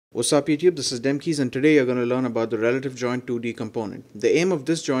What's up YouTube, this is Demkeys and today you're going to learn about the relative joint 2D component. The aim of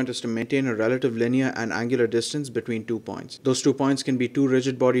this joint is to maintain a relative linear and angular distance between 2 points. Those 2 points can be two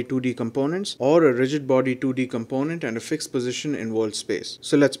rigid body 2D components or a rigid body 2D component and a fixed position in world space.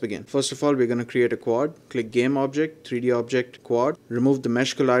 So let's begin. First of all, we're going to create a quad. Click Game Object, 3D Object, Quad. Remove the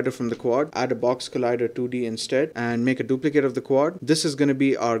Mesh Collider from the quad. Add a Box Collider 2D instead and make a duplicate of the quad. This is going to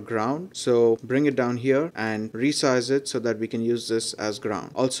be our ground. So bring it down here and resize it so that we can use this as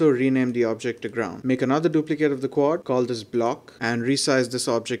ground. Also rename the object to ground. Make another duplicate of the quad, call this block, and resize this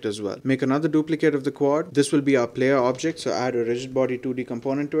object as well. Make another duplicate of the quad. This will be our player object, so add a rigid body 2D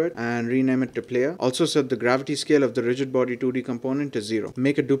component to it and rename it to player. Also set the gravity scale of the rigid body 2D component to 0.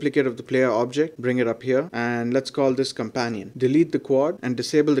 Make a duplicate of the player object, bring it up here, and let's call this companion. Delete the quad and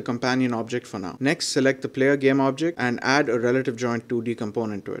disable the companion object for now. Next, select the player game object and add a relative joint 2D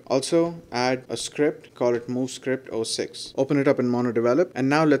component to it. Also add a script, call it movescript06. Open it up in MonoDevelop, and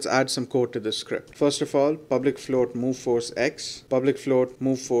now let's add some code to this script. First of all, public float move force x, public float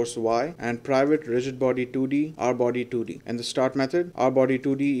move force y, and private rigid body 2D rbody 2D. In the start method, rbody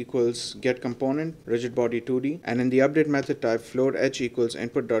 2D equals get component rigid body 2D, and in the update method type float h equals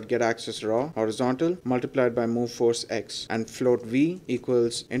input.getAccess raw horizontal multiplied by move force x, and float v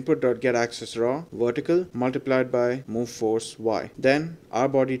equals input.getAccess raw vertical multiplied by move force y. Then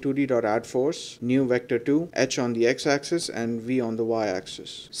rbody 2D.add force, new vector 2, h on the x-axis and v on the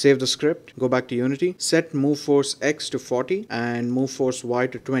y-axis. Save the script, go back to Unity, set move force x to 40 and move force y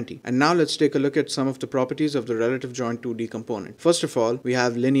to 20. And now let's take a look at some of the properties of the relative joint 2D component. First of all, we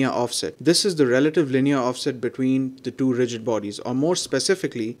have linear offset. This is the relative linear offset between the two rigid bodies, or more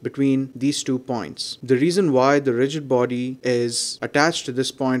specifically between these 2 points. The reason why the rigid body is attached to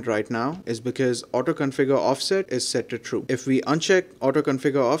this point right now is because auto-configure offset is set to true. If we uncheck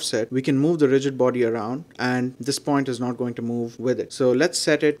auto-configure offset, we can move the rigid body around and this point is not going to move with it. So let's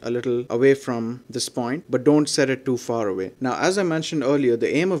set it a little away from this point, but don't set it too far away. Now, as I mentioned earlier,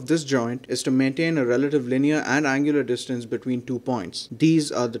 the aim of this joint is to maintain a relative linear and angular distance between 2 points.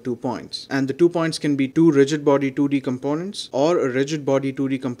 These are the 2 points. And the 2 points can be two rigid body 2D components or a rigid body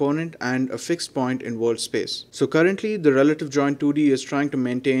 2D component and a fixed point in world space. So currently, the relative joint 2D is trying to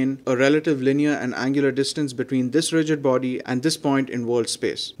maintain a relative linear and angular distance between this rigid body and this point in world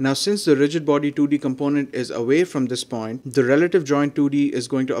space. Now, since the rigid body 2D component is away from this point, the relative joint 2D is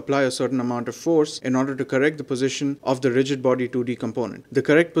going to apply a certain amount of force in order to correct the position of the rigid body 2D component. The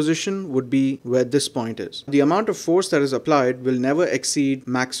correct position would be where this point is. The amount of force that is applied will never exceed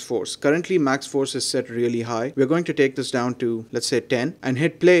max force. Currently, max force is set really high. We're going to take this down to, let's say, 10 and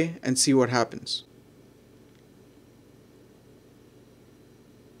hit play and see what happens.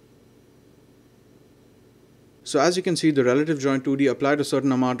 So as you can see, the relative joint 2D applied a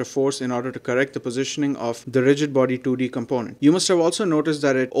certain amount of force in order to correct the positioning of the rigid body 2D component. You must have also noticed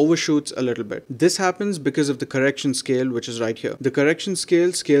that it overshoots a little bit. This happens because of the correction scale, which is right here. The correction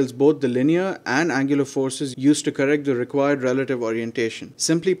scale scales both the linear and angular forces used to correct the required relative orientation.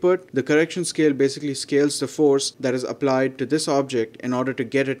 Simply put, the correction scale basically scales the force that is applied to this object in order to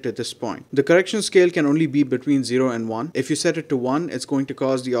get it to this point. The correction scale can only be between 0 and 1. If you set it to 1, it's going to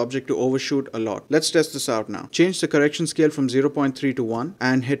cause the object to overshoot a lot. Let's test this out now. Change the correction scale from 0.3 to 1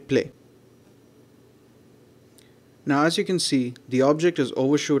 and hit play. Now, as you can see, the object is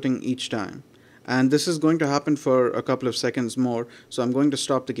overshooting each time. And this is going to happen for a couple of seconds more, so I'm going to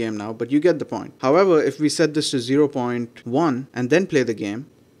stop the game now, but you get the point. However, if we set this to 0.1 and then play the game,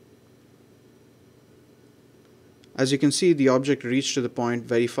 as you can see, the object reached to the point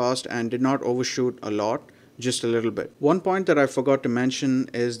very fast and did not overshoot a lot. Just a little bit. One point that I forgot to mention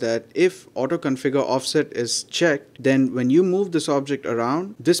is that if auto-configure offset is checked, then when you move this object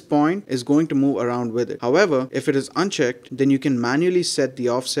around, this point is going to move around with it. However, if it is unchecked, then you can manually set the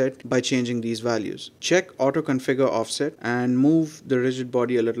offset by changing these values. Check auto-configure offset and move the rigid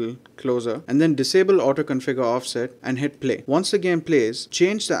body a little closer, and then disable auto-configure offset and hit play. Once the game plays,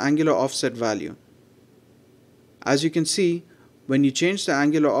 change the angular offset value. As you can see, when you change the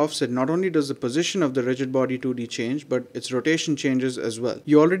angular offset, not only does the position of the rigid body 2D change, but its rotation changes as well.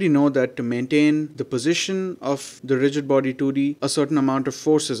 You already know that to maintain the position of the rigid body 2D, a certain amount of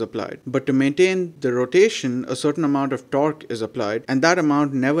force is applied. But to maintain the rotation, a certain amount of torque is applied, and that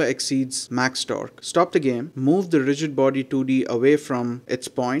amount never exceeds max torque. Stop the game, move the rigid body 2D away from its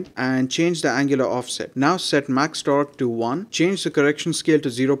point, and change the angular offset. Now set max torque to 1, change the correction scale to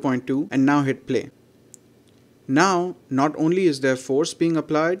 0.2, and now hit play. Now, not only is there force being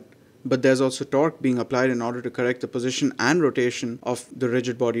applied, but there's also torque being applied in order to correct the position and rotation of the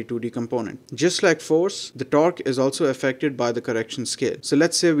rigid body 2D component. Just like force, the torque is also affected by the correction scale. So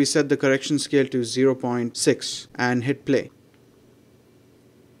let's say we set the correction scale to 0.6 and hit play.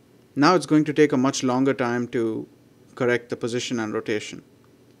 Now it's going to take a much longer time to correct the position and rotation.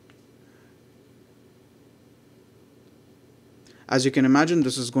 As you can imagine,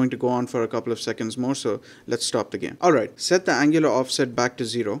 this is going to go on for a couple of seconds more, so let's stop the game. Alright, set the angular offset back to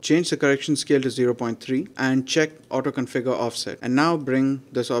 0, change the correction scale to 0.3, and check auto configure offset. And now bring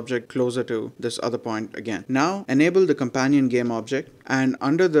this object closer to this other point again. Now enable the companion game object, and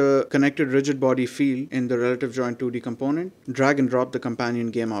under the connected rigid body field in the RelativeJoint2D component, drag and drop the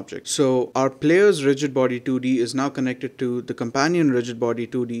companion game object. So our player's rigid body 2D is now connected to the companion rigid body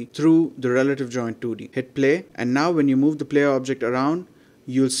 2D through the RelativeJoint2D. Hit play, and now when you move the player object around,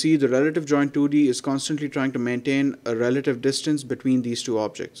 you'll see the RelativeJoint2D is constantly trying to maintain a relative distance between these two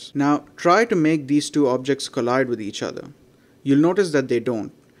objects. Now try to make these two objects collide with each other. You'll notice that they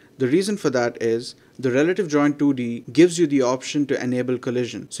don't. The reason for that is the RelativeJoint2D gives you the option to enable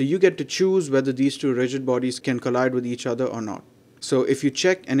collision. So you get to choose whether these two rigid bodies can collide with each other or not. So if you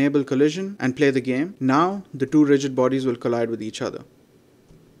check enable collision and play the game, now the two rigid bodies will collide with each other.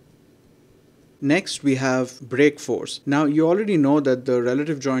 Next, we have brake force. Now, you already know that the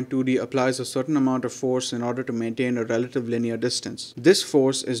RelativeJoint2D applies a certain amount of force in order to maintain a relative linear distance. This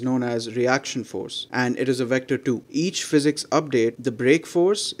force is known as reaction force, and it is a vector too. Each physics update, the brake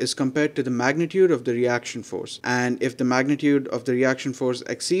force is compared to the magnitude of the reaction force. And if the magnitude of the reaction force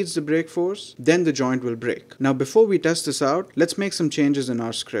exceeds the brake force, then the joint will break. Now, before we test this out, let's make some changes in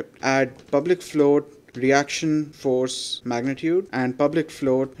our script. Add public float reaction force magnitude and public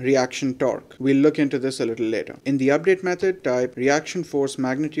float reaction torque. We'll look into this a little later. In the update method, type reaction force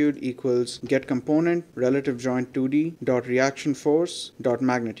magnitude equals get component RelativeJoint2D dot reaction force dot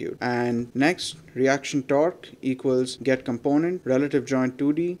magnitude, and next reaction torque equals get component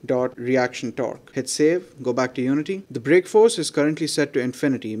RelativeJoint2D dot reaction torque. Hit save, go back to Unity. The brake force is currently set to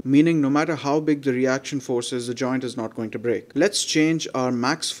infinity, meaning no matter how big the reaction force is, the joint is not going to break. Let's change our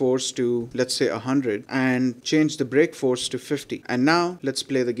max force to, let's say, 100 and change the brake force to 50. And now let's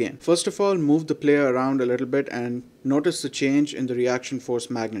play the game. First of all, move the player around a little bit and notice the change in the reaction force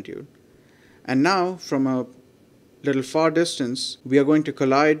magnitude. And now from a little far distance, we are going to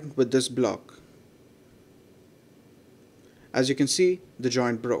collide with this block. As you can see, the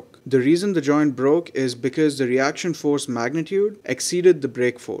joint broke. The reason the joint broke is because the reaction force magnitude exceeded the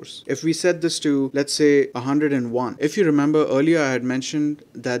brake force. If we set this to, let's say, 101. If you remember earlier, I had mentioned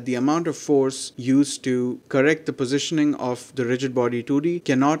that the amount of force used to correct the positioning of the rigid body 2D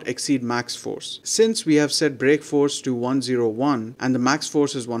cannot exceed max force. Since we have set brake force to 101 and the max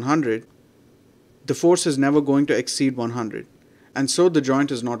force is 100, the force is never going to exceed 100. And so the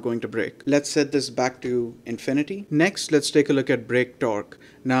joint is not going to break. Let's set this back to infinity. Next, let's take a look at brake torque.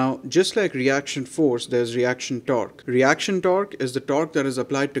 Now, just like reaction force, there's reaction torque. Reaction torque is the torque that is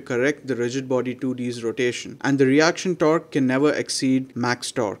applied to correct the rigid body 2D's rotation. And the reaction torque can never exceed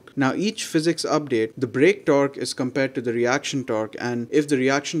max torque. Now, each physics update, the brake torque is compared to the reaction torque, and if the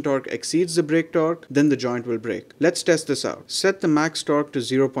reaction torque exceeds the brake torque, then the joint will break. Let's test this out. Set the max torque to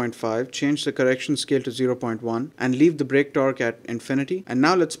 0.5, change the correction scale to 0.1, and leave the brake torque at infinity. And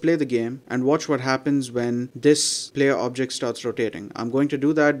now let's play the game and watch what happens when this player object starts rotating. I'm going to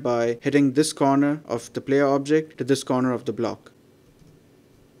do that by hitting this corner of the player object to this corner of the block.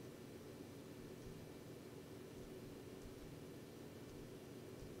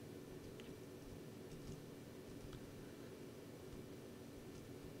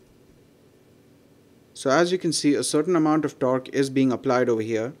 So as you can see, a certain amount of torque is being applied over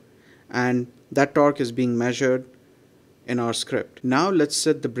here, and that torque is being measured in our script. Now let's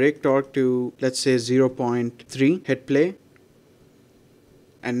set the brake torque to, let's say, 0.3, hit play.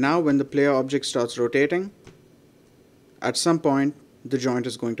 And now when the player object starts rotating, at some point the joint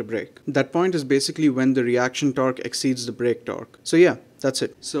is going to break. That point is basically when the reaction torque exceeds the brake torque. So yeah, that's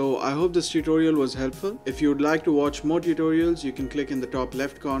it. So I hope this tutorial was helpful. If you would like to watch more tutorials, you can click in the top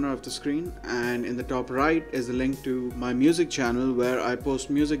left corner of the screen, and in the top right is a link to my music channel where I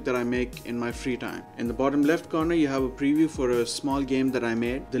post music that I make in my free time. In the bottom left corner you have a preview for a small game that I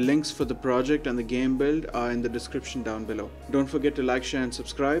made. The links for the project and the game build are in the description down below. Don't forget to like, share and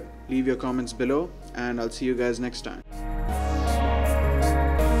subscribe. Leave your comments below, and I'll see you guys next time.